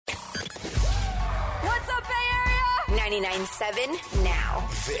99.7 now.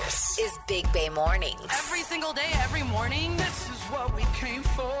 This is Big Bay Mornings. Every single day, every morning. This is what we came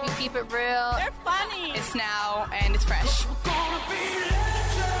for. We keep it real. They're funny. It's now and it's fresh.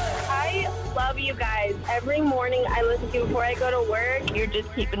 I love you guys. Every morning I listen to you before I go to work. You're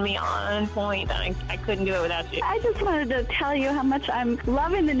just keeping me on point. I couldn't do it without you. I just wanted to tell you how much I'm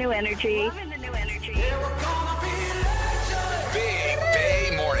loving the new energy. Big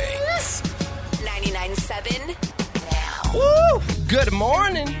Bay Mornings. 99.7 now. Woo! Good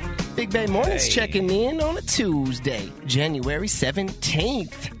morning. Big Bay Mornings checking in on a Tuesday, January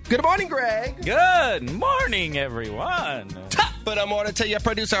 17th. Good morning, Greg. Good morning, everyone. Top of the morning to your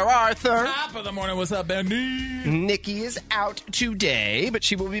producer, Arthur. Top of the morning. What's up, Benny? Nikki is out today, but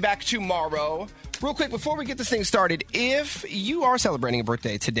she will be back tomorrow. Real quick, before we get this thing started, if you are celebrating a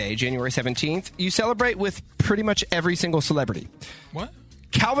birthday today, January 17th, you celebrate with pretty much every single celebrity. What?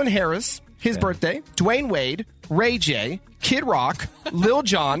 Calvin Harris, his birthday, Dwayne Wade, Ray J, Kid Rock, Lil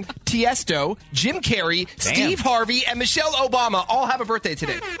Jon, Tiesto, Jim Carrey, Steve Harvey, and Michelle Obama all have a birthday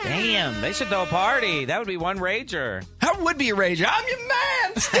today. Damn, they should throw a party. That would be one rager. That would be a rager. I'm your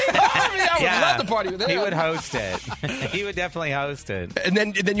man, Steve Harvey. I would love to party with him. He would host it. He would definitely host it. And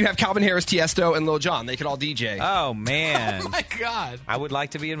then you have Calvin Harris, Tiesto, and Lil Jon. They could all DJ. Oh, man. Oh, my God. I would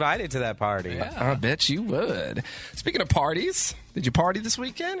like to be invited to that party. I bet you would. Speaking of parties, did you party this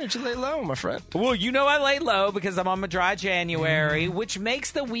weekend or did you lay low, my friend? Well, you know I lay low because I'm on my dry January, which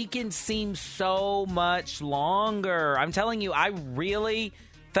makes the weekend seem so much longer. I'm telling you, I really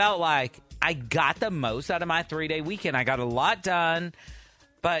felt like I got the most out of my 3-day weekend. I got a lot done.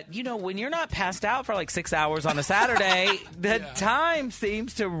 But, you know, when you're not passed out for like 6 hours on a Saturday, the time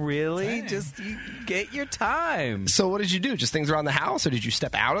seems to really just get your time. So what did you do? Just things around the house, or did you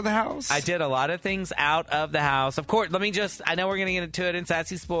step out of the house? I did a lot of things out of the house. Of course, I know we're going to get into it in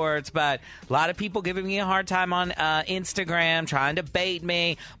Sassy Sports, but a lot of people giving me a hard time on Instagram, trying to bait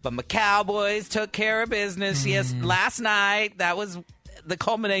me. But my Cowboys took care of business. Yes, last night, that was the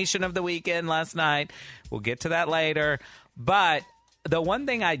culmination of the weekend last night. We'll get to that later. But the one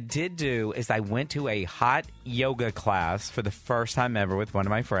thing I did do is I went to a hot yoga class for the first time ever with one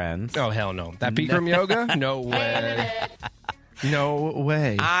of my friends. Oh, hell no. That Bikram yoga? No way. No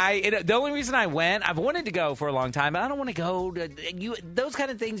way. The only reason I went, I've wanted to go for a long time, but I don't want to go to those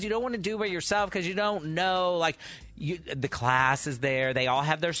kind of things you don't want to do by yourself because you don't know, like, the class is there. They all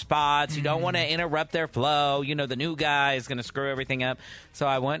have their spots. You don't want to interrupt their flow. You know, the new guy is going to screw everything up. So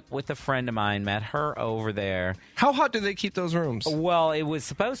I went with a friend of mine, met her over there. How hot do they keep those rooms? Well, it was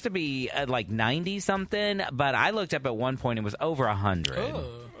supposed to be like 90-something, but I looked up at one point, it was over 100.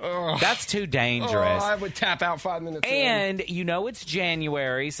 Oh. That's too dangerous. I would tap out 5 minutes And you know it's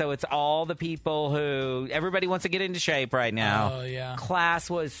January, so it's all the people who everybody wants to get into shape right now. Oh, yeah. Class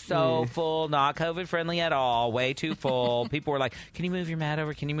was so full, not COVID friendly at all, way too full. People were like, "Can you move your mat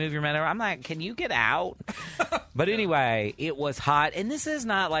over? Can you move your mat over?" I'm like, "Can you get out?" But anyway, it was hot, and this is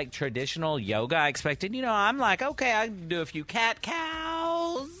not like traditional yoga I expected. You know, I'm like, okay, I can do a few cat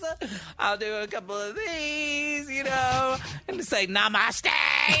cows. I'll do a couple of these, you know, and just say namaste.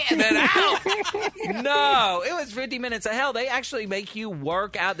 And then out. No, it was 50 minutes of hell. They actually make you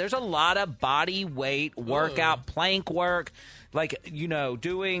work out. There's a lot of body weight workout, plank work, like, you know,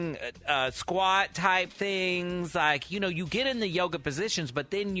 doing squat type things. Like, you know, you get in the yoga positions,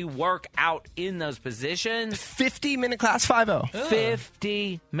 but then you work out in those positions. 50-minute class, 50.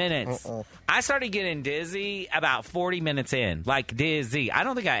 50 minutes. I started getting dizzy about 40 minutes in, like dizzy. I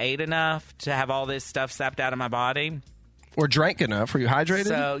don't think I ate enough to have all this stuff sapped out of my body. Or drank enough? Were you hydrated?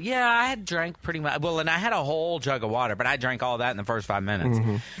 So, yeah, I had drank pretty much. Well, and I had a whole jug of water, but I drank all that in the first 5 minutes.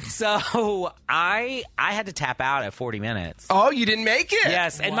 So, I had to tap out at 40 minutes. Oh, you didn't make it?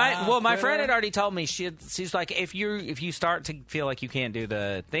 Yes. And my friend had already told me, she's like, if you start to feel like you can't do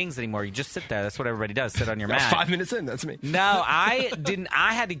the things anymore, you just sit there. That's what everybody does, sit on your mat. 5 minutes in, that's me. No, I didn't.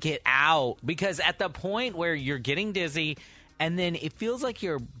 I had to get out because at the point where you're getting dizzy and then it feels like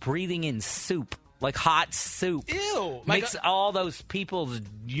you're breathing in soup. Like hot soup. Ew. Makes all those people's,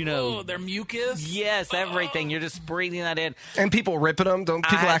 you know. their mucus? Yes, everything. You're just breathing that in. And people ripping them. Don't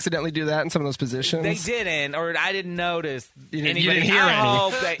people accidentally do that in some of those positions? They didn't, or I didn't notice. You didn't hear any.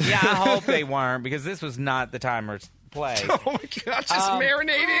 I hope they weren't, because this was not the timer's play. Oh, my gosh, just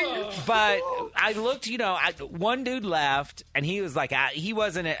marinating. But I looked, you know, one dude left, and he was like, I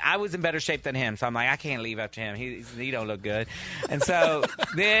was in better shape than him, so I'm like, I can't leave after him. He don't look good. And so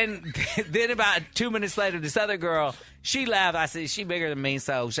then about 2 minutes later, this other girl, she left. I said, she's bigger than me,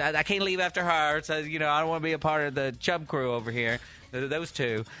 so I can't leave after her. So, you know, I don't want to be a part of the chub crew over here. Those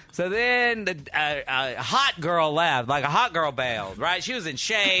two. So then a hot girl left, like a hot girl bailed, right? She was in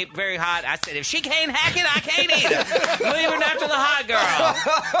shape, very hot. I said, if she can't hack it, I can't either. Leaving after the hot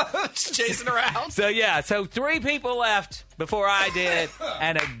girl. Just chasing around. So 3 people left before I did,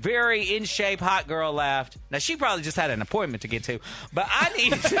 and a very in shape hot girl left. Now she probably just had an appointment to get to, but I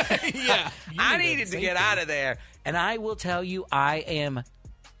needed to, I needed to get out of there. And I will tell you, I am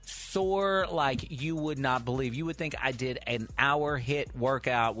sore like you would not believe. You would think I did an hour hit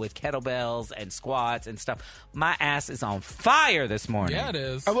workout with kettlebells and squats and stuff. My ass is on fire this morning. Yeah, it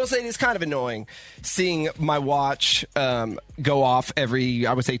is. I will say it is kind of annoying seeing my watch go off every,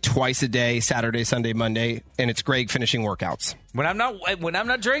 I would say, twice a day, Saturday, Sunday, Monday, and it's Greg finishing workouts. When I'm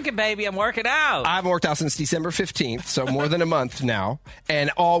not drinking, baby, I'm working out. I've worked out since December 15th, so more than a month now, and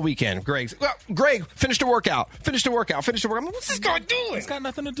all weekend. Greg, finished a workout. What's this guy doing? It's got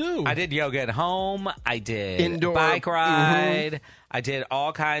nothing to do. I did yoga at home. I did Indoor bike ride. Mm-hmm. I did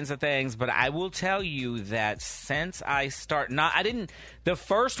all kinds of things, but I will tell you that since I the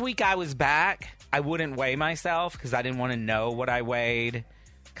first week I was back, I wouldn't weigh myself because I didn't want to know what I weighed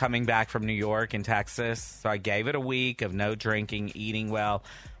coming back from New York and Texas. So I gave it a week of no drinking, eating well.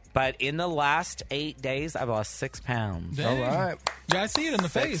 But in the last 8 days, I've lost 6 pounds. Dang. All right. Yeah, I see it in the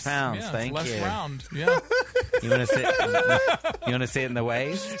 6 face. pounds. Yeah, Thank it's less you. round. Yeah. You want to see it in the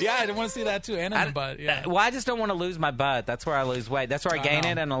waist? Yeah, I want to see that too, and in the butt. Yeah. Well, I just don't want to lose my butt. That's where I lose weight. That's where I gain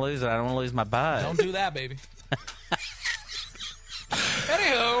it and I lose it. I don't want to lose my butt. Don't do that, baby.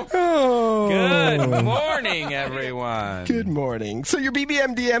 Anywho. Good morning, everyone. Good morning. So your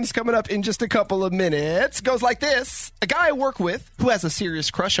BBM DM's coming up in just a couple of minutes. Goes like this. A guy I work with who has a serious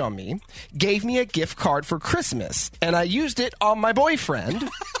crush on me gave me a gift card for Christmas, and I used it on my boyfriend,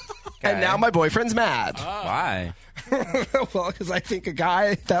 and now my boyfriend's mad. Why? Well, because I think a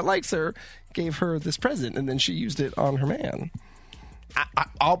guy that likes her gave her this present, and then she used it on her man.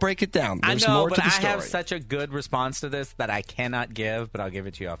 I'll break it down. There's I know, more but to the I story. have such a good response to this that I cannot give, but I'll give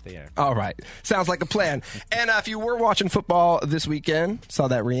it to you off the air. All right. Sounds like a plan. And if you were watching football this weekend, saw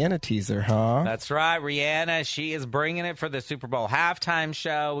that Rihanna teaser, huh? That's right. Rihanna, she is bringing it for the Super Bowl halftime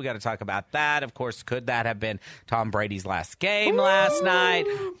show. We got to talk about that. Of course, could that have been Tom Brady's last game last night?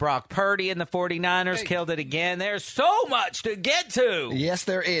 Brock Purdy and the 49ers killed it again. There's so much to get to. Yes,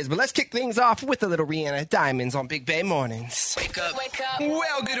 there is. But let's kick things off with a little Rihanna Diamonds on Big Bay Mornings. Wake up. Wake up.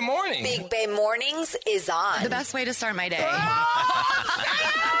 Well, good morning. Big Bay Mornings is on. The best way to start my day.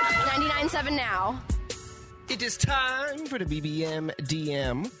 99.7 now. It is time for the BBM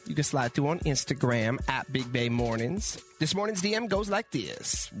DM. You can slide through on Instagram at Big Bay Mornings. This morning's DM goes like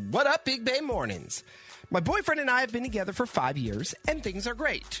this. What up, Big Bay Mornings? My boyfriend and I have been together for 5 years, and things are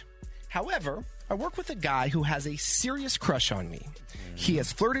great. However, I work with a guy who has a serious crush on me. He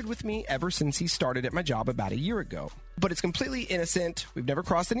has flirted with me ever since he started at my job about a year ago. But it's completely innocent. We've never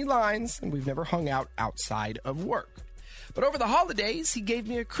crossed any lines, and we've never hung out outside of work. But over the holidays, he gave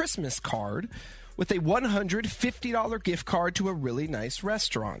me a Christmas card with a $150 gift card to a really nice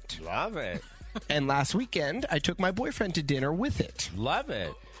restaurant. Love it. And last weekend, I took my boyfriend to dinner with it. Love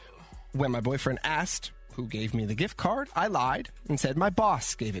it. When my boyfriend asked who gave me the gift card, I lied and said my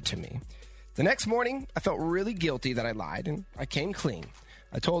boss gave it to me. The next morning, I felt really guilty that I lied, and I came clean.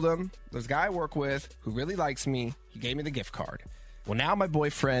 I told him, there's a guy I work with who really likes me. He gave me the gift card. Well, now my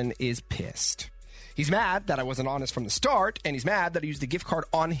boyfriend is pissed. He's mad that I wasn't honest from the start, and he's mad that I used the gift card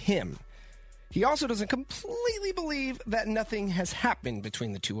on him. He also doesn't completely believe that nothing has happened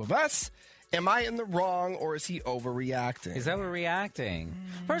between the two of us. Am I in the wrong, or is he overreacting? He's overreacting.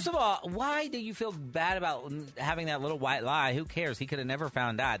 First of all, why do you feel bad about having that little white lie? Who cares? He could have never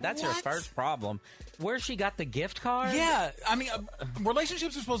found out. That's your first problem. Where she got the gift card? Yeah, I mean,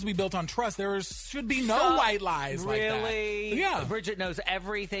 relationships are supposed to be built on trust. There should be no white lies like that. Really? Yeah. Bridget knows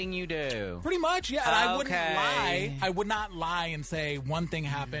everything you do. Pretty much, yeah. And I wouldn't Okay. lie. I would not lie and say one thing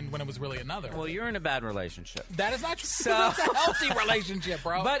happened when it was really another. Well, you're in a bad relationship. That is not true. So- That's a healthy relationship,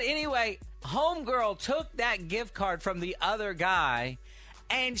 bro. But anyway, homegirl took that gift card from the other guy,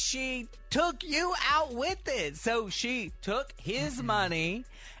 and she took you out with it. So she took his money,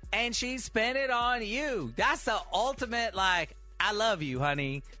 and she spent it on you. That's the ultimate, like, I love you,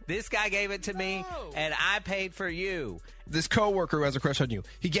 honey. This guy gave it to me, and I paid for you. This coworker who has a crush on you,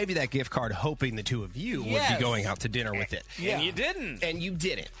 he gave you that gift card hoping the two of you would Yes. be going out to dinner with it. Yeah. And you didn't. And you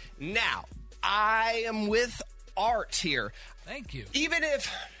didn't. Now, I am with Art here. Thank you. Even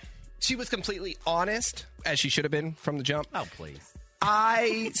if she was completely honest, as she should have been from the jump, Oh, please.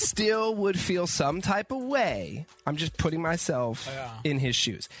 I still would feel some type of way. I'm just putting myself in his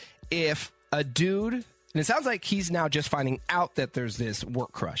shoes. If a dude, and it sounds like he's now just finding out that there's this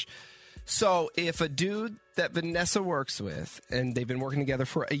work crush. So if a dude that Vanessa works with, and they've been working together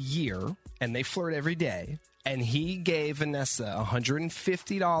for a year, and they flirt every day, and he gave Vanessa a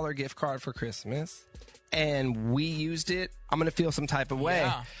 $150 gift card for Christmas, and we used it, I'm going to feel some type of way.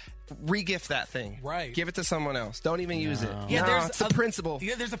 Yeah. Re-gift that thing. Right. Give it to someone else. Don't even use it. Yeah, No, there's it's a principle.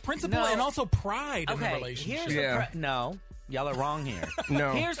 Yeah, there's a principle No. and also pride in the Okay, relationship. here's no, y'all are wrong here.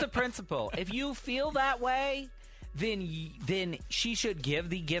 No. Here's the principle. If you feel that way, then she should give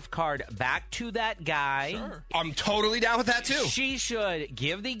the gift card back to that guy. Sure. I'm totally down with that, too. She should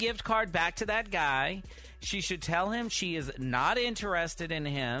give the gift card back to that guy. She should tell him she is not interested in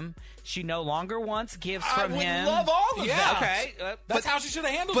him. She no longer wants gifts from him. I would love all of Yeah. that. Okay. That's how she should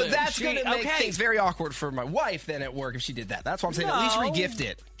have handled But it. that's going to make okay. things very awkward for my wife then at work if she did that. That's why I'm saying at least No. re-gift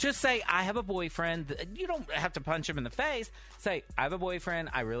it. Just say, I have a boyfriend. You don't have to punch him in the face. Say, I have a boyfriend.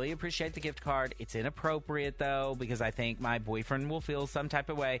 I really appreciate the gift card. It's inappropriate, though, because I think my boyfriend will feel some type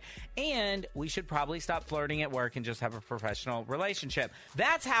of way. And we should probably stop flirting at work and just have a professional relationship.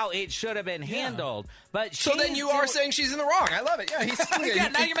 That's how it should have been handled. But So then you are saying she's in the wrong. I love it. Yeah, Yeah,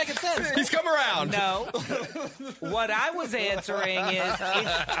 now you're making sense. He's come around. No. What I was answering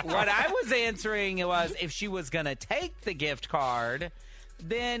was if she was going to take the gift card,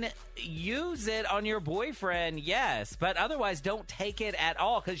 then use it on your boyfriend, yes. But otherwise, don't take it at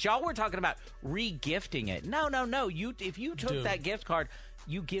all. Because y'all were talking about re-gifting it. No. If you took that gift card,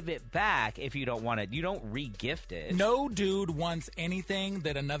 you give it back if you don't want it. You don't re-gift it. No dude wants anything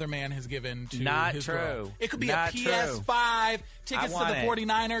that another man has given to Not his true. girl. It could be Not a PS5, tickets to the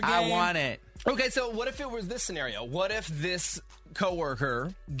 49er game. I want it. Okay, so what if it was this scenario? What if this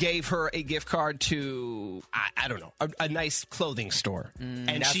coworker gave her a gift card to, I don't know, a nice clothing store,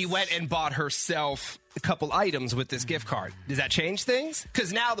 and she went and bought herself a couple items with this gift card? Does that change things?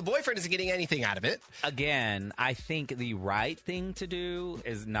 Because now the boyfriend isn't getting anything out of it. Again, I think the right thing to do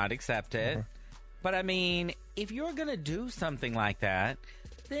is not accept it. But I mean, if you're going to do something like that,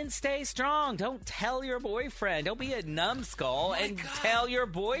 then stay strong. Don't tell your boyfriend. Don't be a numbskull and tell your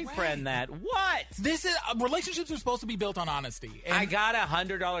boyfriend that. What? This is relationships are supposed to be built on honesty. And I got a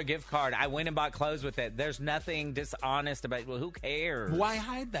 $100 gift card. I went and bought clothes with it. There's nothing dishonest about it. Well, who cares? why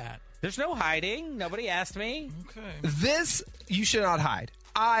hide that? There's no hiding. Nobody asked me. Okay. This you should not hide.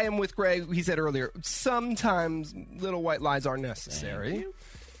 I am with Greg. He said earlier, sometimes little white lies are necessary.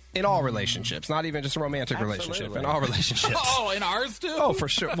 In all relationships, not even just a romantic relationship. In all relationships. Oh, in ours too? Oh, for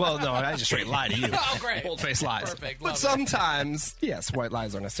sure. Well, no, I just straight lie to you. Oh, great. Bold-faced lies. Perfect. But Love it. sometimes, yes, white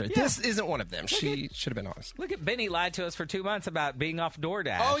lies are necessary. This isn't one of them. She should have been honest. Look at Benny lied to us for 2 months about being off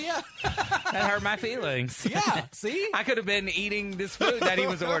DoorDash. Oh, yeah. That hurt my feelings. Yeah, see? I could have been eating this food that he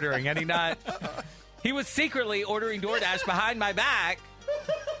was ordering, and he was secretly ordering DoorDash behind my back.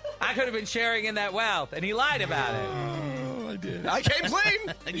 I could have been sharing in that wealth, and he lied about it. I did. I came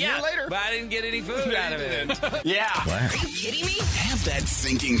clean. A year later. But I didn't get any food out of it. Yeah. Are you kidding me? Have that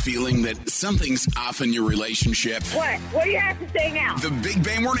sinking feeling that something's off in your relationship. What? What do you have to say now? The Big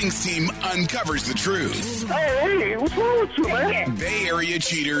Bay Mornings team uncovers the truth. Hey, what's wrong with you, man? Bay Area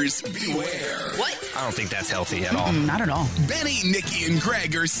cheaters, beware. What? I don't think that's healthy at all. Not at all. Benny, Nikki, and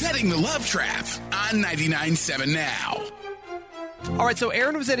Greg are setting the love trap on 99.7 Now. All right, so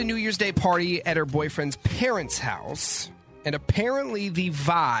Erin was at a New Year's Day party at her boyfriend's parents' house, and apparently the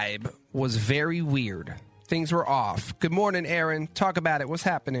vibe was very weird. Things were off. Good morning, Erin. Talk about it. What's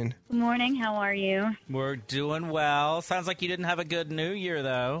happening? Good morning. How are you? We're doing well. Sounds like you didn't have a good New Year,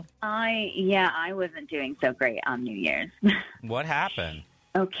 though. I wasn't doing so great on New Year's. What happened?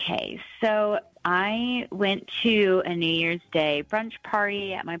 Okay, so I went to a New Year's Day brunch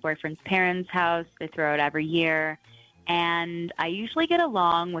party at my boyfriend's parents' house. They throw it every year, and I usually get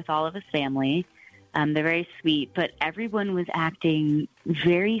along with all of his family. They're very sweet, but everyone was acting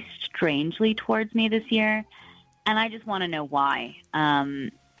very strangely towards me this year, and I just want to know why.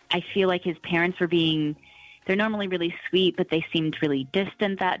 I feel like his parents were they're normally really sweet, but they seemed really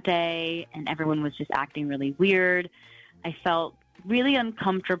distant that day, and everyone was just acting really weird. I felt really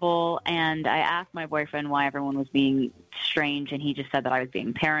uncomfortable, and I asked my boyfriend why everyone was being strange, and he just said that I was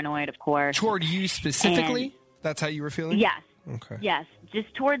being paranoid, of course. Toward you specifically? And- That's how you were feeling? Yes. Okay. Yes,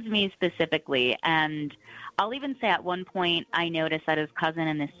 just towards me specifically. And I'll even say at one point I noticed that his cousin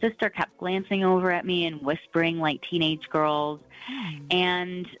and his sister kept glancing over at me and whispering like teenage girls.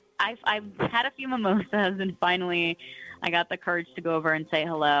 And I've had a few mimosas, and finally I got the courage to go over and say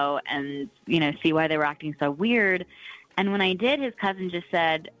hello and, see why they were acting so weird. And when I did, his cousin just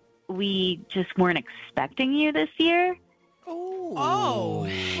said, "We just weren't expecting you this year." Oh,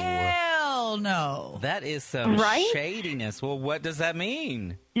 hell no. That is some Right? shadiness. Well, what does that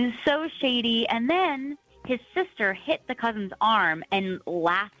mean? It was so shady. And then his sister hit the cousin's arm and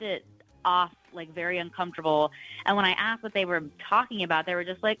laughed it off, like very uncomfortable. And when I asked what they were talking about, they were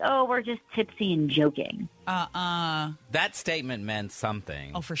just like, oh, we're just tipsy and joking. That statement meant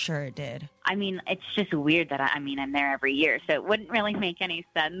something. Oh, for sure it did. I mean, it's just weird that I'm there every year. So it wouldn't really make any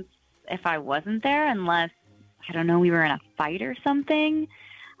sense if I wasn't there unless, I don't know, we were in a fight or something.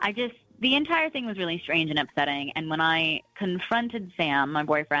 The entire thing was really strange and upsetting. And when I confronted Sam, my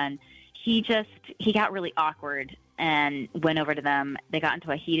boyfriend, he got really awkward and went over to them. They got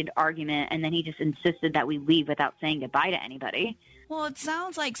into a heated argument, and then he just insisted that we leave without saying goodbye to anybody. Well, it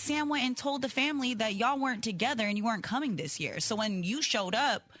sounds like Sam went and told the family that y'all weren't together and you weren't coming this year. So when you showed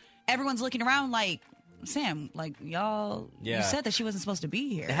up, everyone's looking around like, Sam, like, y'all, you said that she wasn't supposed to be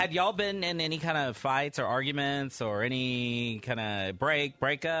here. Had y'all been in any kind of fights or arguments or any kind of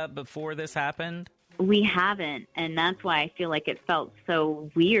breakup before this happened? We haven't, and that's why I feel like it felt so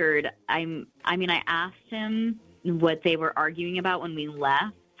weird. I asked him what they were arguing about when we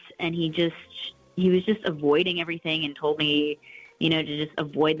left, and he was just avoiding everything and told me, to just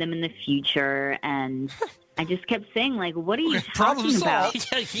avoid them in the future. And I just kept saying, like, what are you talking about?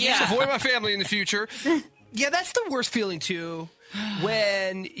 Just avoid my family in the future. Yeah, that's the worst feeling, too,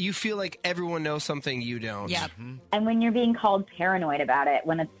 when you feel like everyone knows something you don't. Yeah. And when you're being called paranoid about it,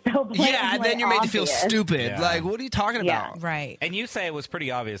 when it's so blatantly yeah, and then you're made to feel stupid. Yeah. Like, what are you talking about? Right. And you say it was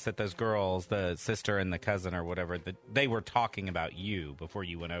pretty obvious that those girls, the sister and the cousin or whatever, that they were talking about you before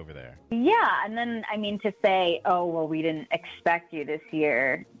you went over there. Yeah, and then, to say, oh, well, we didn't expect you this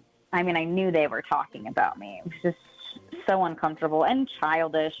year. I knew they were talking about me. It was just so uncomfortable and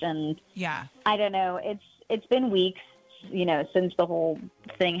childish, and I don't know. It's been weeks, since the whole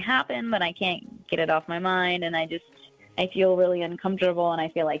thing happened, but I can't get it off my mind, and I feel really uncomfortable, and I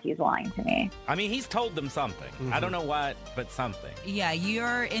feel like he's lying to me. He's told them something. I don't know what, but something. Yeah,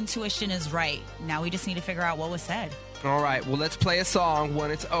 your intuition is right. Now we just need to figure out what was said. All right, well, let's play a song. When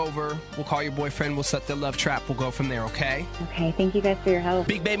it's over, we'll call your boyfriend. We'll set the love trap. We'll go from there, okay? Okay, thank you guys for your help.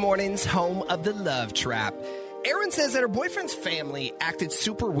 Big Bay Mornings, home of the love trap. Erin says that her boyfriend's family acted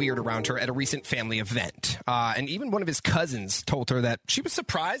super weird around her at a recent family event. And even one of his cousins told her that she was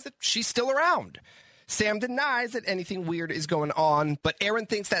surprised that she's still around. Sam denies that anything weird is going on, but Erin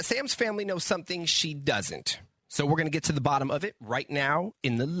thinks that Sam's family knows something she doesn't. So we're going to get to the bottom of it right now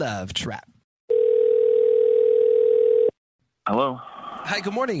in the love trap. Hello. Hi,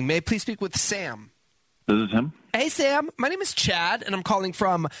 good morning. May I please speak with Sam? This is him. Hey, Sam. My name is Chad, and I'm calling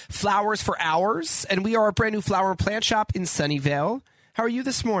from Flowers for Hours, and we are a brand new flower and plant shop in Sunnyvale. How are you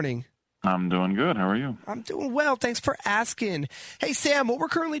this morning? I'm doing good. How are you? I'm doing well. Thanks for asking. Hey, Sam, what we're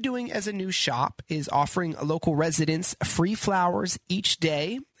currently doing as a new shop is offering local residents free flowers each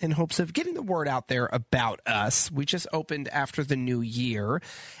day in hopes of getting the word out there about us. We just opened after the new year,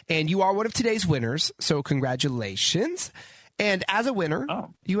 and you are one of today's winners, so congratulations. And as a winner,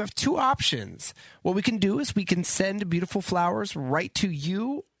 you have two options. What we can do is we can send beautiful flowers right to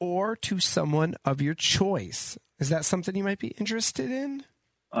you or to someone of your choice. Is that something you might be interested in?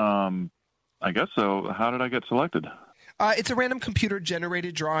 I guess so. How did I get selected? It's a random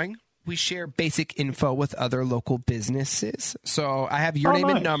computer-generated drawing. We share basic info with other local businesses. So I have your name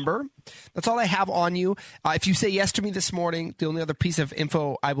and number. That's all I have on you. If you say yes to me this morning, the only other piece of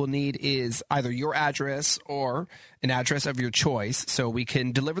info I will need is either your address or an address of your choice so we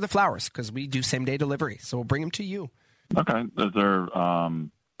can deliver the flowers because we do same-day delivery. So we'll bring them to you. Okay. Is there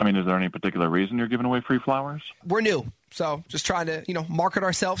any particular reason you're giving away free flowers? We're new. So just trying to, market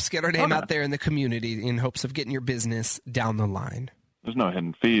ourselves, get our name out there in the community in hopes of getting your business down the line. There's no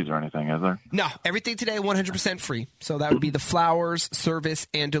hidden fees or anything, is there? No, everything today 100% free. So that would be the flowers, service,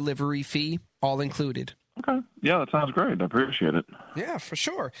 and delivery fee, all included. Okay. Yeah, that sounds great. I appreciate it. Yeah, for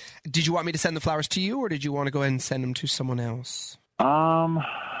sure. Did you want me to send the flowers to you, or did you want to go ahead and send them to someone else? You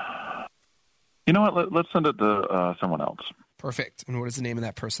know what? Let's send it to someone else. Perfect. And what is the name of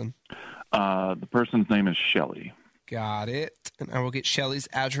that person? The person's name is Shelly. Got it. And I will get Shelly's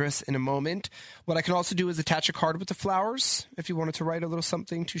address in a moment. What I can also do is attach a card with the flowers if you wanted to write a little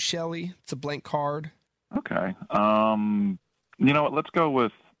something to Shelly. It's a blank card. Okay. You know what? Let's go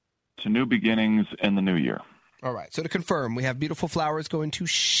with To New Beginnings in the New Year. All right. So to confirm, we have beautiful flowers going to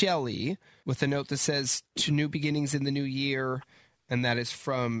Shelly with a note that says To New Beginnings in the New Year, and that is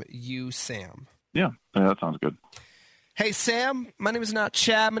from you, Sam. Yeah, that sounds good. Hey, Sam, my name is not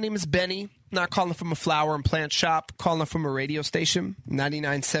Chad. My name is Benny. Not calling from a flower and plant shop, calling from a radio station,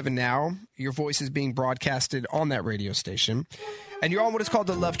 99.7 Now. Your voice is being broadcasted on that radio station. And you're on what is called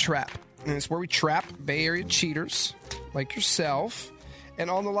the Love Trap. And it's where we trap Bay Area cheaters like yourself. And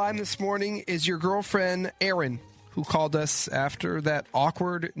on the line this morning is your girlfriend, Erin, who called us after that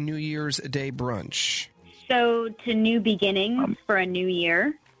awkward New Year's Day brunch. So to New Beginnings for a new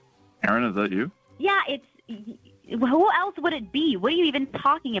year. Aaron, is that you? Yeah, who else would it be? What are you even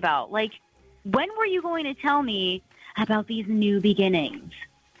talking about? Like, when were you going to tell me about these new beginnings?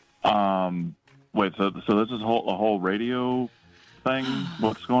 Wait, so this is a whole radio thing?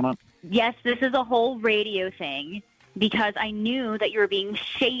 What's going on? Yes, this is a whole radio thing because I knew that you were being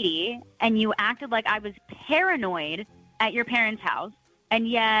shady and you acted like I was paranoid at your parents' house. And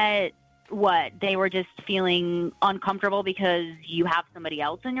yet, what? They were just feeling uncomfortable because you have somebody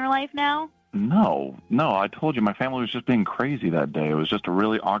else in your life now? No, I told you my family was just being crazy that day. It was just a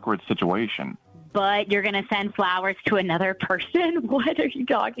really awkward situation. But you're going to send flowers to another person? What are you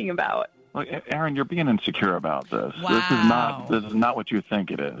talking about? Look, Aaron, you're being insecure about this. Wow. This is not what you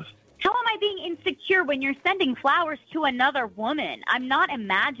think it is. How am I being insecure when you're sending flowers to another woman? I'm not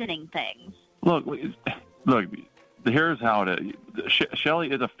imagining things. Look, here's how it is.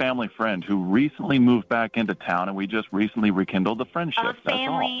 Shelly is a family friend who recently moved back into town, and we just recently rekindled the friendship. A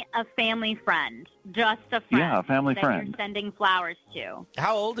family friend. Just a friend. Yeah, a family that friend. You're sending flowers to.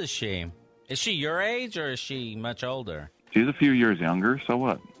 How old is she? Is she your age or is she much older? She's a few years younger, so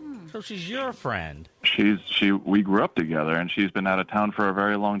what? So she's your friend. We grew up together, and she's been out of town for a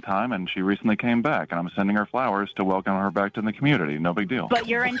very long time, and she recently came back, and I'm sending her flowers to welcome her back to the community. No big deal. But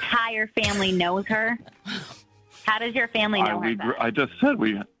your entire family knows her? How does your family know her? I just said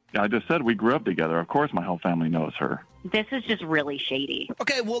we grew up together. Of course my whole family knows her. This is just really shady.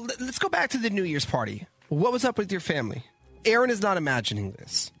 Okay, well, let's go back to the New Year's party. What was up with your family? Aaron is not imagining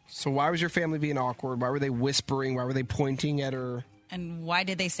this. So why was your family being awkward? Why were they whispering? Why were they pointing at her? And why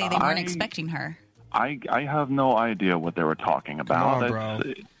did they say they weren't expecting her? I have no idea what they were talking about. Come on,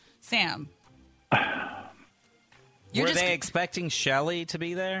 bro. Sam. Were they expecting Shelly to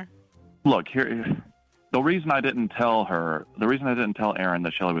be there? Look, here, the reason I didn't tell Aaron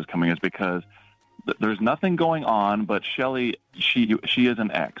that Shelly was coming is because there's nothing going on, but Shelly, she is an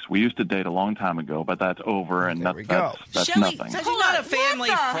ex. We used to date a long time ago, but that's over, and that's Shelly, nothing. So she's not a family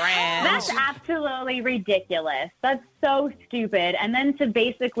friend. That's absolutely ridiculous. That's so stupid. And then to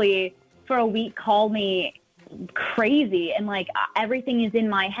basically, for a week, call me crazy and like everything is in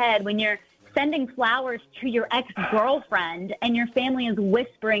my head when you're sending flowers to your ex-girlfriend and your family is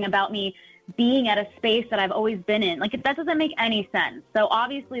whispering about me being at a space that I've always been in. Like, that doesn't make any sense. So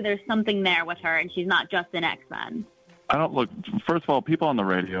obviously there's something there with her, and she's not just an ex then. First of all, people on the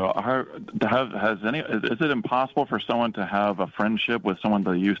radio, is it impossible for someone to have a friendship with someone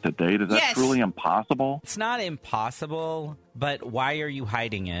they used to date? Is that truly impossible? It's not impossible, but why are you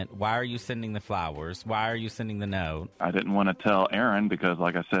hiding it? Why are you sending the flowers? Why are you sending the note? I didn't want to tell Erin because,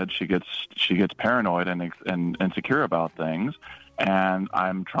 like I said, she gets paranoid and insecure about things. And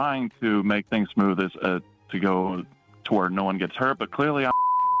I'm trying to make things smooth to go to where no one gets hurt, but clearly I'm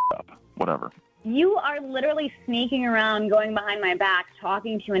up. Whatever. You are literally sneaking around, going behind my back,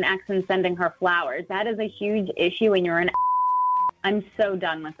 talking to an ex and sending her flowers. That is a huge issue, and you're an I'm so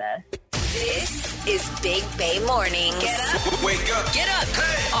done with this. This is Big Bay Mornings. Get up. Wake up. Get up.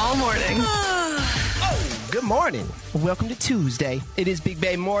 Hey. All morning. Good morning. Welcome to Tuesday. It is Big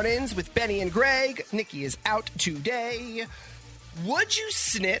Bay Mornings with Benny and Greg. Nikki is out today. Would you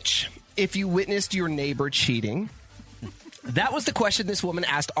snitch if you witnessed your neighbor cheating? That was the question this woman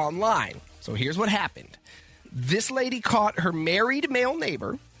asked online. So here's what happened. This lady caught her married male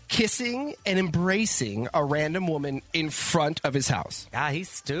neighbor kissing and embracing a random woman in front of his house. Ah, he's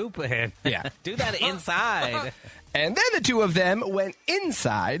stupid. Yeah. Do that inside. And then the two of them went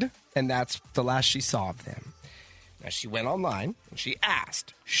inside, and that's the last she saw of them. Now, she went online, and she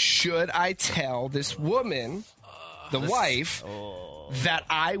asked, should I tell this woman, the wife, that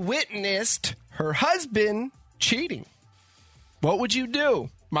I witnessed her husband cheating? What would you do?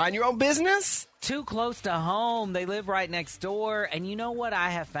 Mind your own business? Too close to home. They live right next door. And you know what I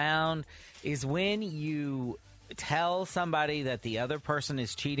have found is when you tell somebody that the other person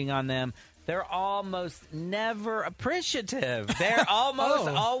is cheating on them, they're almost never appreciative. They're almost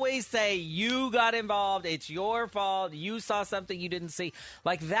always say, you got involved. It's your fault. You saw something you didn't see.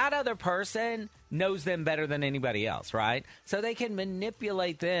 Like, that other person knows them better than anybody else, right? So they can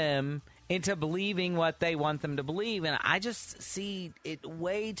manipulate them into believing what they want them to believe. And I just see it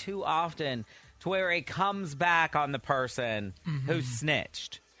way too often to where it comes back on the person who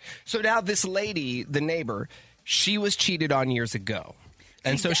snitched. So now this lady, the neighbor, she was cheated on years ago.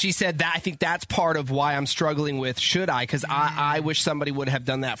 And so she said that I think that's part of why I'm struggling with should I, because I wish somebody would have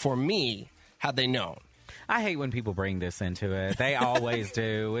done that for me had they known. I hate when people bring this into it. They always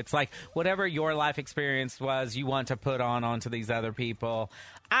do. It's like whatever your life experience was, you want to put onto these other people.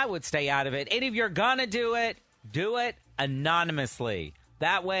 I would stay out of it. And if you're going to do it anonymously.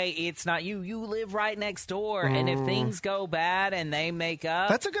 That way, it's not you. You live right next door, and if things go bad and they make up...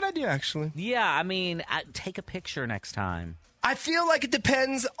 That's a good idea, actually. Yeah, I mean, take a picture next time. I feel like it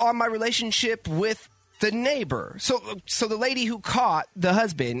depends on my relationship with the neighbor. So the lady who caught the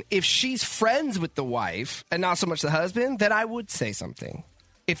husband, if she's friends with the wife and not so much the husband, then I would say something.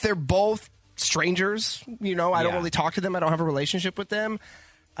 If they're both strangers, I don't really talk to them, I don't have a relationship with them,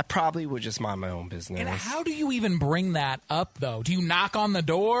 I probably would just mind my own business. And how do you even bring that up, though? Do you knock on the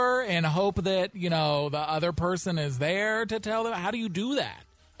door and hope that, the other person is there to tell them? How do you do that?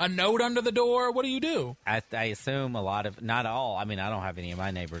 A note under the door? What do you do? I assume a lot of, not all, I mean, I don't have any of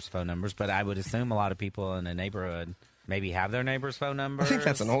my neighbors' phone numbers, but I would assume a lot of people in the neighborhood maybe have their neighbors' phone numbers. I think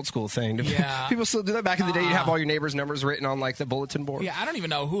that's an old school thing. Yeah. People still do that. Back in the day, you'd have all your neighbors' numbers written on, like, the bulletin board. Yeah, I don't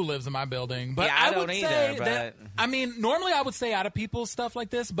even know who lives in my building. But Yeah, I don't would either, say but- that, I mean, normally I would say out of people's stuff like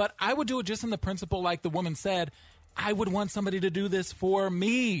this, but I would do it just in the principle, like the woman said, I would want somebody to do this for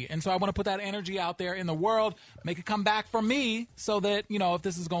me. And so I want to put that energy out there in the world, make it come back from me so that, if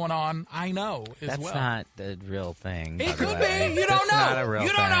this is going on, I know as That's well. not the real thing. It by the could way. be. You don't That's not know. a real You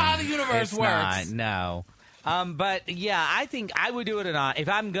don't know thing. how the universe It's works. Not, no. But yeah, I think I would do it or not. If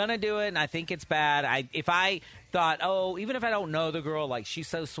I'm gonna do it and I think it's bad, if I thought, even if I don't know the girl, like she's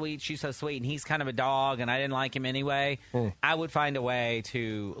so sweet, and he's kind of a dog, and I didn't like him anyway, I would find a way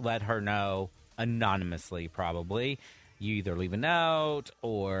to let her know anonymously, probably. You either leave a note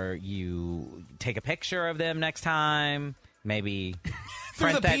or you take a picture of them next time. Maybe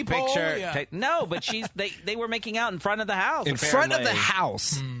print the that peephole? picture. Yeah. No, but they were making out in front of the house. In front of the apparently.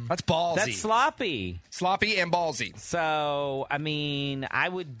 house. That's ballsy. That's sloppy. Sloppy and ballsy. So, I mean, I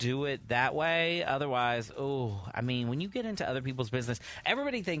would do it that way. Otherwise, when you get into other people's business,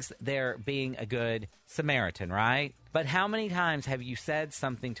 everybody thinks they're being a good Samaritan, right? But how many times have you said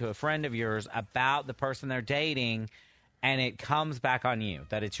something to a friend of yours about the person they're dating and it comes back on you,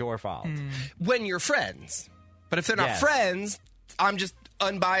 that it's your fault? When you're friends. But if they're not Yes. friends, I'm just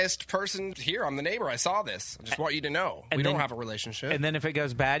unbiased person. Here, I'm the neighbor. I saw this. I just want you to know. And We then- don't have a relationship. And then if it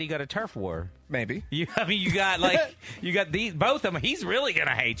goes bad, you got a turf war. Maybe. You got these both of them. He's really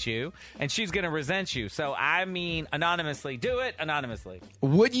gonna hate you, and she's gonna resent you. So I mean, anonymously, do it anonymously.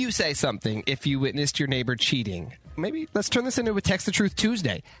 Would you say something if you witnessed your neighbor cheating? Maybe let's turn this into a Text the Truth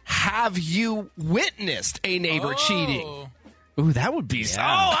Tuesday. Have you witnessed a neighbor cheating? Ooh, that would be Yeah.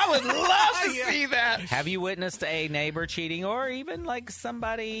 I would love to see that. Have you witnessed a neighbor cheating, or even like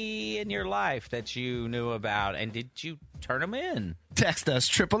somebody in your life that you knew about, and did you turn them in? Text us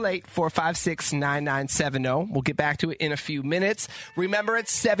 888-456-9970. We'll get back to it in a few minutes. Remember,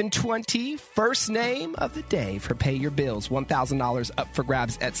 it's 7:20. First name of the day for Pay Your Bills. $1,000 up for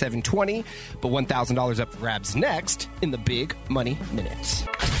grabs at 7:20, but $1,000 up for grabs next in the Big Money Minute.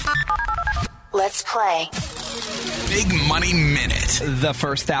 Let's play. Big Money Minute. The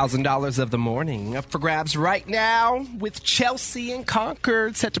first $1,000 of the morning up for grabs right now with Chelsea in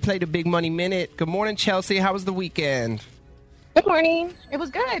Concord, set to play the Big Money Minute. Good morning, Chelsea. How was the weekend? Good morning. It was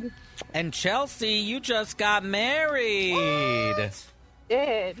good. And Chelsea, you just got married.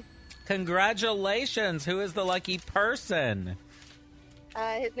 Did. Congratulations. Who is the lucky person?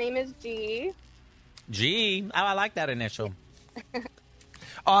 His name is G. G. Oh, I like that initial.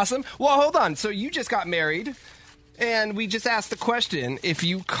 Awesome. Well, hold on. So you just got married, and we just asked the question, if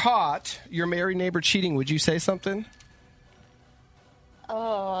you caught your married neighbor cheating, would you say something?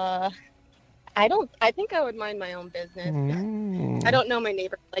 I think I would mind my own business. I don't know my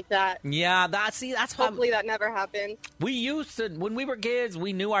neighbors like that. Yeah, that's Hopefully that never happens. we used to, when we were kids,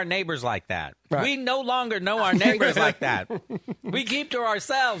 we knew our neighbors like that. Right. We no longer know our neighbors like that. We keep to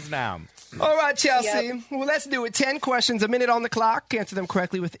ourselves now. All right, Chelsea. Yep. Well, let's do it. 10 questions, a minute on the clock. Answer them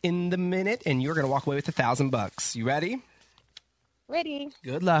correctly within the minute, and you're going to walk away with $1,000. You ready? Ready.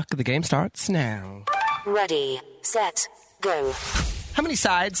 Good luck. The game starts now. Ready, set, go. How many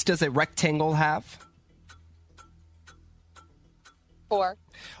sides does a rectangle have? 4.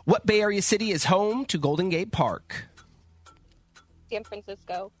 What Bay Area city is home to Golden Gate Park? San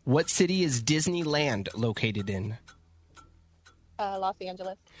Francisco. What city is Disneyland located in? Los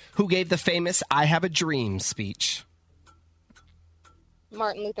Angeles. Who gave the famous I Have a Dream speech?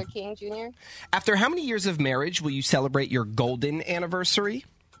 Martin Luther King Jr. After how many years of marriage will you celebrate your golden anniversary?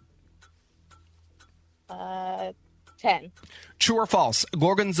 10. True or false?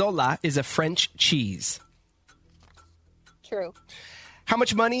 Gorgonzola is a French cheese. True. How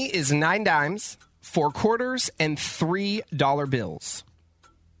much money is 9 dimes, 4 quarters, and $3 bills?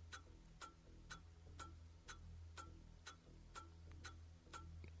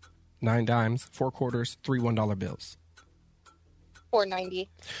 $9 dimes, 4 quarters, 3 $1 bills. 490.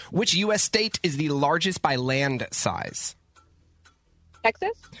 Which U.S. state is the largest by land size?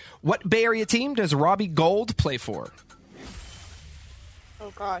 Texas? What Bay Area team does Robbie Gould play for?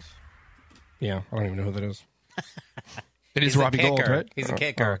 Oh, gosh. Yeah, I don't even know who that is. It is He's a Robbie Gould, kicker. right? He's a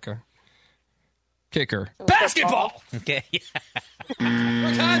kicker. Oh, okay. Kicker. Basketball! Okay.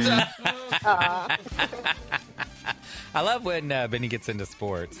 What time's up? I love when Benny gets into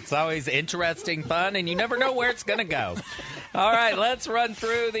sports. It's always interesting, fun, and you never know where it's going to go. All right, let's run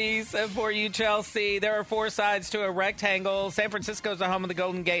through these for you, Chelsea. There are 4 sides to a rectangle. San Francisco is the home of the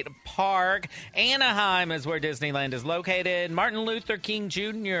Golden Gate Park. Anaheim is where Disneyland is located. Martin Luther King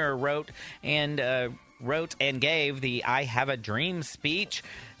Jr. wrote and gave the I Have a Dream speech.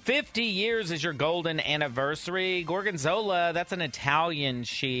 50 years is your golden anniversary. Gorgonzola, that's an Italian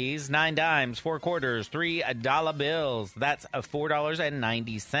cheese. 9 dimes, 4 quarters, $3 bills. That's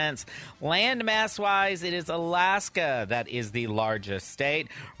 $4.90. Landmass-wise, it is Alaska that is the largest state.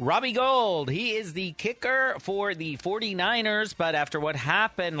 Robbie Gould, he is the kicker for the 49ers, but after what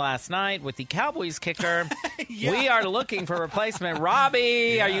happened last night with the Cowboys kicker, we are looking for a replacement.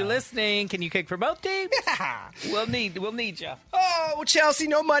 Robbie, are you listening? Can you kick for both teams? Yeah. We'll need you. Oh, Chelsea,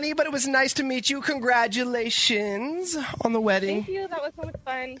 no money, but it was nice to meet you. Congratulations on the wedding. Thank you. That was so much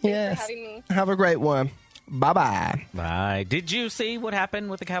fun. Thanks Yes. for having me. Have a great one. Bye-bye. Bye. Did you see what happened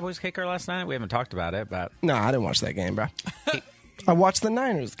with the Cowboys kicker last night? We haven't talked about it, but No, I didn't watch that game, bro. I watched the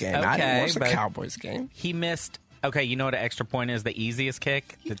Niners game. I didn't watch the but Cowboys game. He missed. Okay, you know what an extra point is? The easiest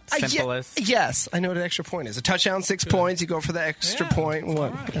kick? The simplest? Yes, I know what an extra point is. A touchdown, 6 points. You go for the extra point.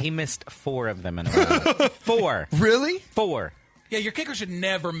 What? He missed 4 of them in a row. 4. Really? 4. Yeah, your kicker should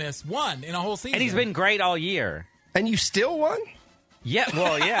never miss one in a whole season. And he's been great all year. And you still won? Yeah,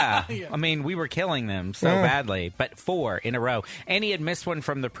 well, yeah. I mean, we were killing them so badly, but 4 in a row. And he had missed one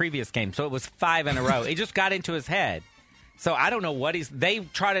from the previous game, so it was 5 in a row. It just got into his head. So I don't know what they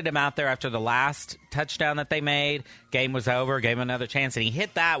trotted him out there after the last touchdown that they made. Game was over, gave him another chance, and he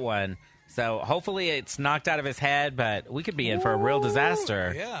hit that one. So hopefully it's knocked out of his head, but we could be in for a real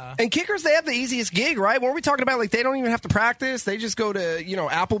disaster. Yeah. And kickers, they have the easiest gig, right? Weren't we talking about, like, they don't even have to practice? They just go to,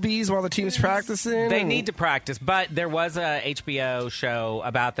 Applebee's while the team's practicing? They need to practice, but there was a HBO show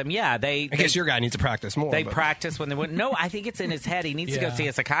about them. Yeah, I guess your guy needs to practice more. They practice when they went. No, I think it's in his head. He needs to go see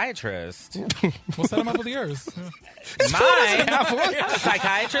a psychiatrist. We'll set him up with yours. Mine? I'm a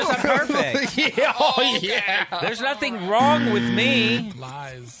psychiatrist. I'm perfect. Yeah. There's nothing wrong with me.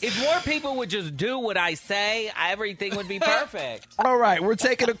 Lies. If more people would just do what I say, everything would be perfect. All right, we're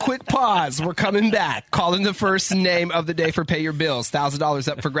taking a quick pause. We're coming back. Call in the first name of the day for Pay Your Bills. $1,000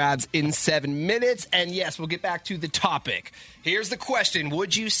 up for grabs in 7 minutes. And yes, we'll get back to the topic. Here's the question.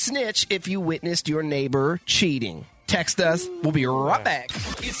 Would you snitch if you witnessed your neighbor cheating? Text us. We'll be right back.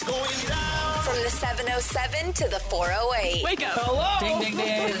 It's going down. From the 707 to the 408. Wake up. Hello. Ding, ding,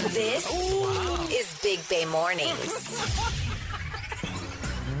 ding. This is Big Bay Mornings.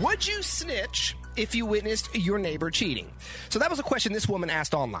 Would you snitch if you witnessed your neighbor cheating? So that was a question this woman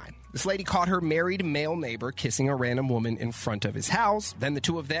asked online. This lady caught her married male neighbor kissing a random woman in front of his house. Then the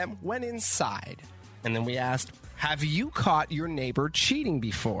two of them went inside. And then we asked, have you caught your neighbor cheating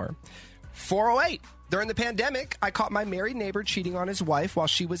before? 408. During the pandemic, I caught my married neighbor cheating on his wife while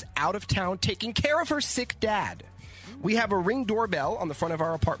she was out of town taking care of her sick dad. We have a Ring doorbell on the front of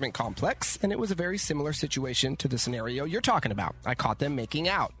our apartment complex, and it was a very similar situation to the scenario you're talking about. I caught them making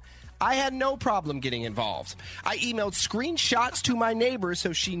out. I had no problem getting involved. I emailed screenshots to my neighbor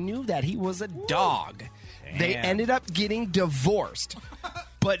so she knew that he was a dog. Damn. They ended up getting divorced.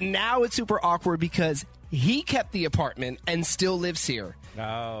 But now it's super awkward because he kept the apartment and still lives here.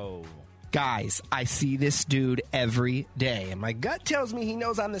 Oh. Guys, I see this dude every day, and my gut tells me he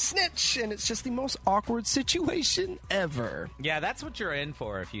knows I'm the snitch, and it's just the most awkward situation ever. Yeah, that's what you're in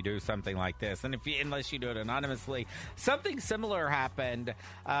for if you do something like this, and unless you do it anonymously. Something similar happened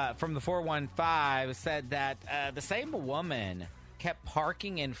from the 415. Said that the same woman kept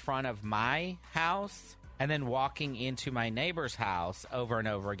parking in front of my house and then walking into my neighbor's house over and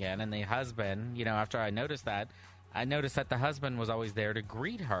over again, and the husband, after I noticed that the husband was always there to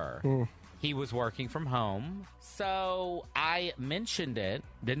greet her. He was working from home. So I mentioned it,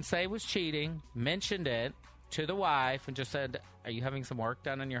 didn't say it was cheating, mentioned it to the wife and just said, are you having some work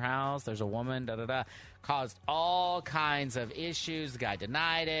done in your house? There's a woman, da-da-da. Caused all kinds of issues. The guy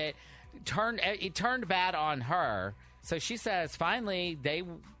denied it. It turned bad on her. So she says, finally, they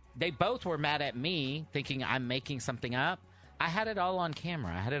both were mad at me, thinking I'm making something up. I had it all on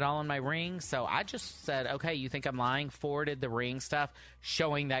camera. I had it all on my Ring. So I just said, okay, you think I'm lying? Forwarded the Ring stuff,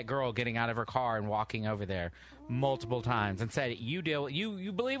 showing that girl getting out of her car and walking over there multiple times, and said, you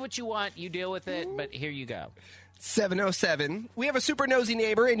believe what you want, you deal with it, but here you go. 707. We have a super nosy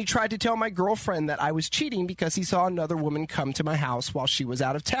neighbor, and he tried to tell my girlfriend that I was cheating because he saw another woman come to my house while she was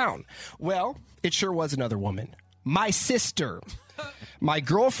out of town. Well, it sure was another woman. My sister. My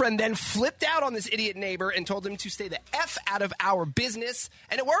girlfriend then flipped out on this idiot neighbor and told him to stay the F out of our business,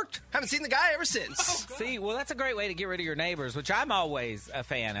 and it worked. Haven't seen the guy ever since. See, well, that's a great way to get rid of your neighbors, which I'm always a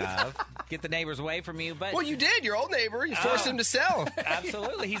fan of. Get the neighbors away from you. But well, you did. Your old neighbor. You forced him to sell.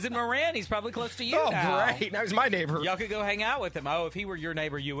 Absolutely. He's in Marin. He's probably close to you now. Oh, great. Now he's my neighbor. Y'all could go hang out with him. Oh, if he were your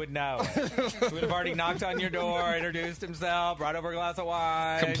neighbor, you would know. He would have already knocked on your door, introduced himself, brought over a glass of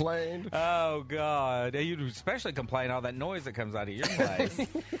wine. Complained. Oh, God. You'd especially complain all that noise that comes out of your place.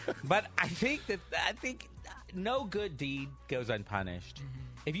 But I think no good deed goes unpunished. Mm-hmm.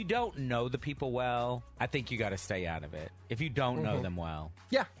 If you don't know the people well, I think you got to stay out of it. If you don't know them well.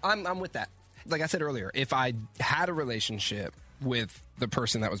 Yeah, I'm with that. Like I said earlier, if I had a relationship with the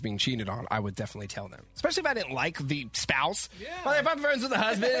person that was being cheated on, I would definitely tell them. Especially if I didn't like the spouse. Yeah. Well, if I'm friends with the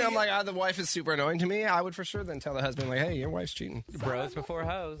husband and I'm like, the wife is super annoying to me, I would for sure then tell the husband, like, hey, your wife's cheating. Bros before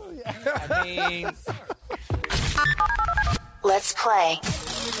hoes. Oh, yeah. I mean... Let's play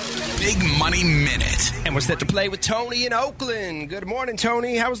Big Money Minute. And we're set to play with Tony in Oakland. Good morning,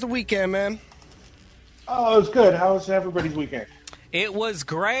 Tony. How was the weekend, man? Oh, it was good. How was everybody's weekend? It was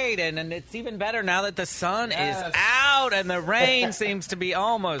great, and it's even better now that the sun is out and the rain seems to be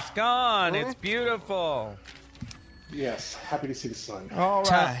almost gone. It's beautiful. Yes, happy to see the sun. All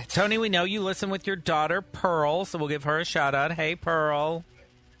right. Tony, we know you listen with your daughter, Pearl, so we'll give her a shout-out. Hey, Pearl.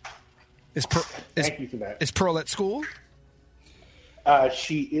 Thank you for that. Is Pearl at school?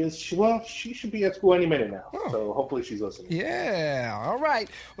 She should be at school any minute now. So hopefully she's listening. Yeah. All right.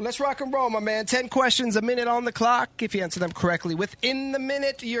 Well, let's rock and roll, my man. 10 questions, a minute on the clock. If you answer them correctly within the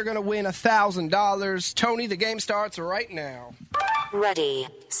minute, you're going to win $1,000. Tony, the game starts right now. Ready,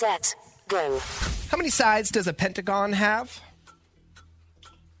 set, go. How many sides does a pentagon have?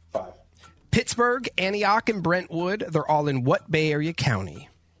 5. Pittsburgh, Antioch, and Brentwood, they're all in what Bay Area county?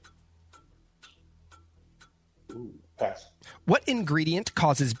 Ooh, pass. What ingredient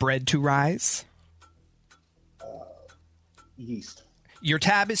causes bread to rise? Yeast. Your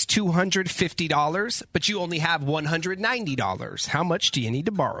tab is $250, but you only have $190. How much do you need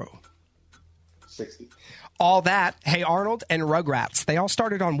to borrow? 60. All That, Hey Arnold, and Rugrats, they all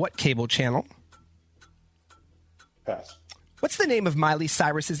started on what cable channel? Pass. What's the name of Miley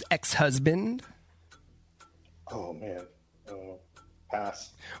Cyrus's ex-husband? Oh, man.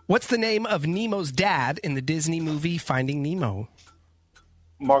 Pass. What's the name of Nemo's dad in the Disney movie Finding Nemo?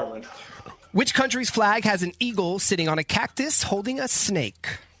 Marlin. Which country's flag has an eagle sitting on a cactus holding a snake?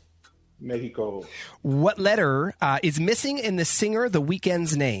 Mexico. What letter is missing in the singer The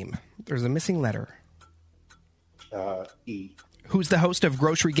Weeknd's name? There's a missing letter. E. Who's the host of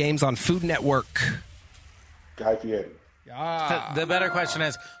Grocery Games on Food Network? Guy Fieri. The better question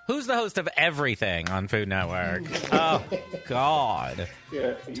is, who's the host of everything on Food Network? Oh, God.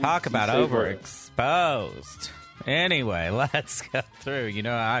 Yeah, Talk about overexposed. Anyway, let's go through. You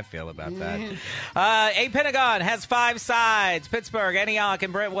know how I feel about that. A pentagon has 5 sides. Pittsburgh, Antioch,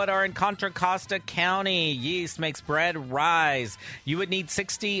 and Brentwood are in Contra Costa County. Yeast makes bread rise. You would need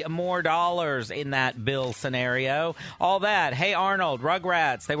 $60 more in that bill scenario. All That, Hey Arnold,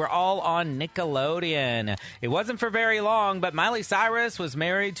 Rugrats, they were all on Nickelodeon. It wasn't for very long, but Miley Cyrus was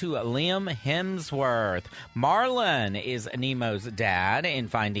married to Liam Hemsworth. Marlin is Nemo's dad in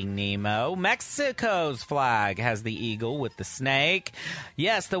Finding Nemo. Mexico's flag has the eagle with the snake.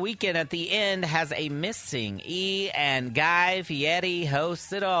 Yes, The Weeknd at the end has a missing E, and Guy Fieri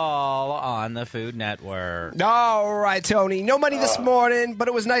hosts it all on the Food Network. All right, Tony. No money this morning, but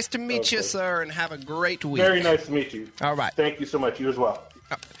it was nice to meet you, sir, and have a great week. Very nice to meet you. All right. Thank you so much. You as well.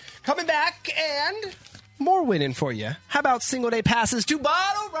 Coming back and more winning for you. How about single-day passes to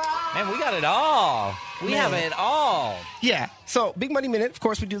Bottle Rock? Man, we got it all. We have it all. Yeah. So, Big Money Minute. Of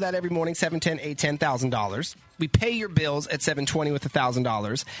course, we do that every morning, 710 810 $1,000. We pay your bills at 720 with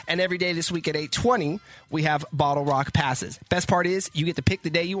 $1,000. And every day this week at 820, we have Bottle Rock passes. Best part is you get to pick the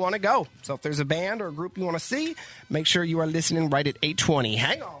day you want to go. So if there's a band or a group you want to see, make sure you are listening right at 820.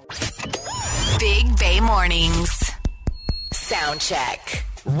 Hang on. Big Bay Mornings. Sound check.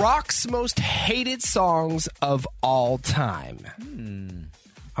 Rock's most hated songs of all time.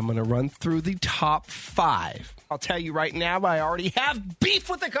 I'm going to run through the top 5. I'll tell you right now, I already have beef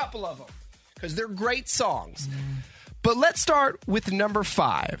with a couple of them because they're great songs. But let's start with number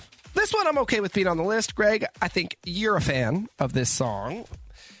 5. This one I'm okay with being on the list. Greg, I think you're a fan of this song.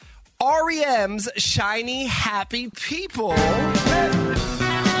 REM's Shiny Happy People. Here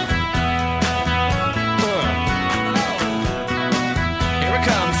it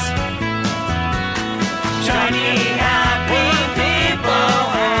comes. Shiny happy people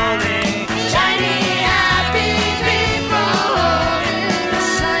holding. Shiny happy people holding.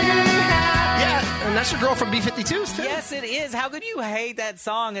 Yeah, and that's your girl from B-52s, too. Yes, it is. How could you hate that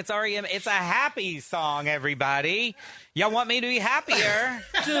song? It's REM. It's a happy song, everybody. Y'all want me to be happier?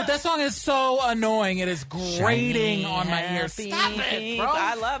 Dude, that song is so annoying. It is grating on my ears. Stop it, bro.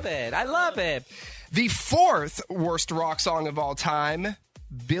 I love it. I love it. The 4th worst rock song of all time,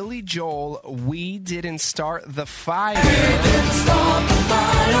 Billy Joel, We Didn't Start the Fire. We didn't start the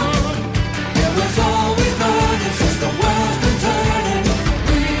fire. It was always burning since the world's been turning.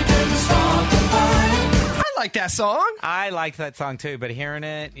 We didn't start the fire. I like that song. I liked that song too, but hearing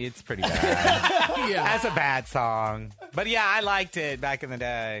it, it's pretty bad. Yeah. That's a bad song. But yeah, I liked it back in the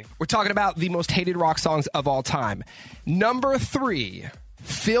day. We're talking about the most hated rock songs of all time. Number 3,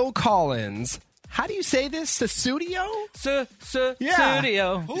 Phil Collins. How do you say this? Sussudio?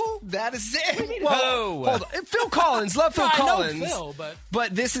 Studio. Ooh, that is it. Well, hold on. Phil Collins. Love Phil Collins. I know Phil,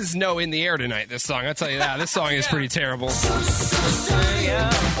 but this is no In the Air Tonight, this song. I'll tell you that. This song is pretty terrible. I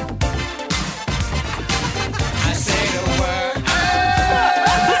say the word.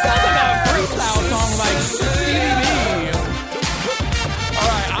 This sounds like a freestyle song like Stevie B. All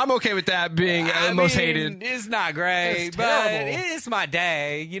right, I'm okay with that being most hated. It's not great, It's but terrible. it's my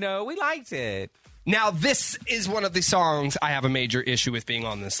day. You know, we liked it. Now, this is one of the songs I have a major issue with being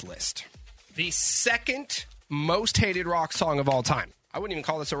on this list. The 2nd most hated rock song of all time. I wouldn't even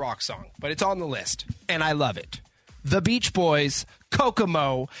call this a rock song, but it's on the list, and I love it. The Beach Boys,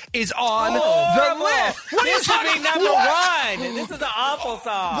 Kokomo, is on the list. This should be number 1. This is an awful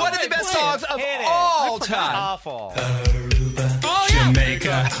song. One of the best songs of Hit it. all I forgot time. Awful.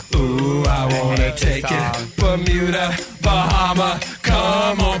 Jamaica, ooh, I wanna take it. Bermuda, Bahama,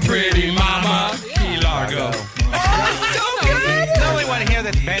 come on, pretty mama. Key Largo. The only one here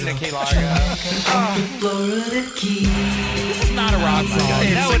that's been to Key Largo. This is not a rock song.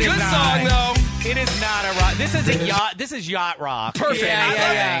 It's a good song, though. It is not a rock. This is a yacht. This is yacht rock. Perfect.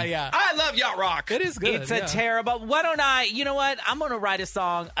 Yeah. I love yacht rock. It is good. It's a terrible. Why don't I? You know what? I'm going to write a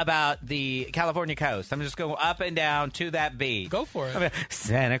song about the California coast. I'm just going up and down to that beat. Go for it. I mean,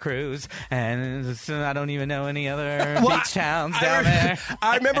 Santa Cruz, and I don't even know any other beach towns down there.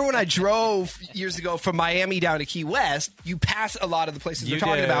 I remember when I drove years ago from Miami down to Key West, you pass a lot of the places You we're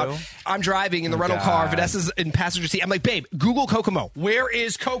talking do. about. I'm driving in the rental car. Vanessa's in passenger seat. I'm like, babe, Google Kokomo. Where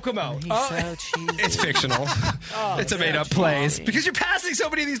is Kokomo? He's so cheesy. It's fictional. It's a made-up place. Because you're passing so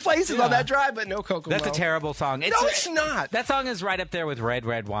many of these places on that drive, but no Kokomo. That's a terrible song. It's not. That song is right up there with Red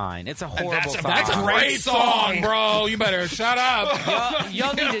Red Wine. It's a horrible song. That's a great song, bro. You better shut up.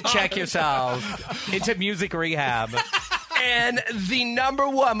 Y'all need to check yourselves into music rehab. And the number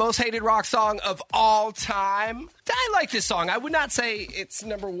 1 most hated rock song of all time. I like this song. I would not say it's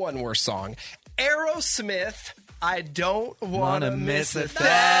number 1 worst song. Aerosmith, I don't want to miss a thing.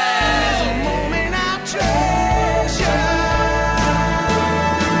 There's a moment I treasure.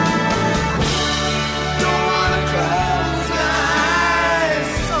 Don't want to close my eyes.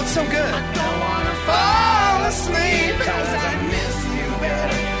 Oh, it's so good. I don't want to fall asleep because I miss you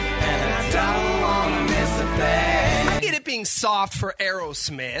better. And I don't want to miss a thing. I get it being soft for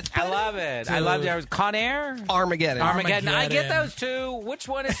Aerosmith. I love it. I love it. Con Air? Armageddon. I get those two. Which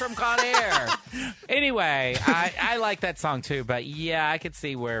one is from Con Air? Anyway, I like that song too, but yeah, I could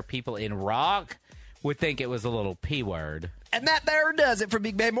see where people in rock would think it was a little P word. And that there does it for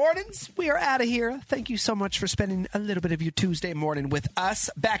Big Bay Mornings. We are out of here. Thank you so much for spending a little bit of your Tuesday morning with us.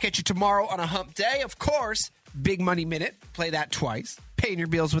 Back at you tomorrow on a hump day. Of course, Big Money Minute. Play that twice. Paying your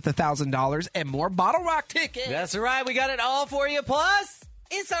bills with $1,000 and more Bottle Rock tickets. That's right. We got it all for you. Plus,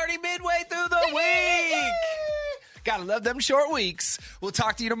 it's already midway through the week. Gotta love them short weeks. We'll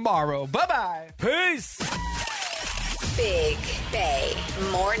talk to you tomorrow. Bye-bye. Peace. Big Bay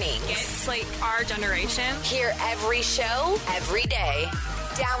Mornings. It's like our generation. Hear every show, every day.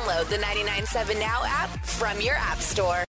 Download the 99.7 Now app from your app store.